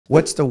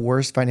What's the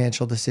worst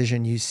financial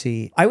decision you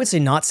see? I would say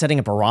not setting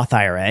up a Roth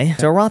IRA.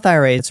 So a Roth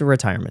IRA, it's a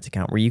retirement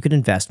account where you could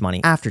invest money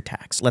after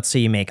tax. Let's say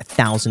you make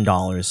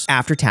 $1,000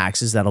 after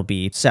taxes, that'll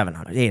be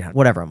 $700, $800,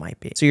 whatever it might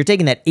be. So you're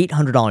taking that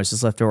 $800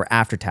 that's left over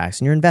after tax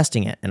and you're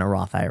investing it in a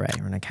Roth IRA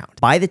or an account.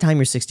 By the time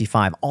you're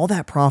 65, all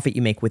that profit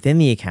you make within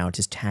the account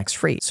is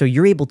tax-free. So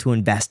you're able to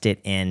invest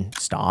it in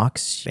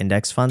stocks,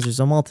 index funds.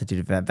 There's a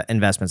multitude of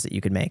investments that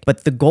you could make.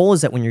 But the goal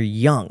is that when you're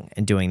young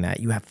and doing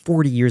that, you have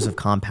 40 years of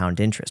compound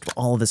interest. Well,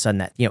 all of a sudden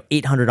that,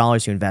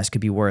 $800 you invest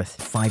could be worth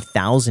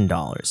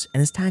 $5,000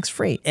 and it's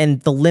tax-free. And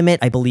the limit,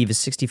 I believe, is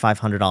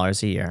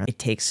 $6,500 a year. It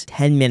takes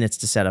 10 minutes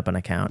to set up an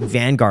account.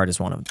 Vanguard is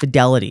one of them.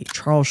 Fidelity,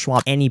 Charles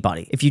Schwab,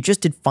 anybody. If you just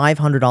did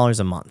 $500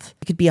 a month,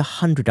 it could be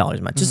 $100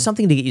 a month. Just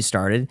something to get you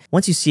started.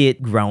 Once you see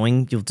it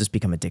growing, you'll just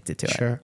become addicted to it. Sure.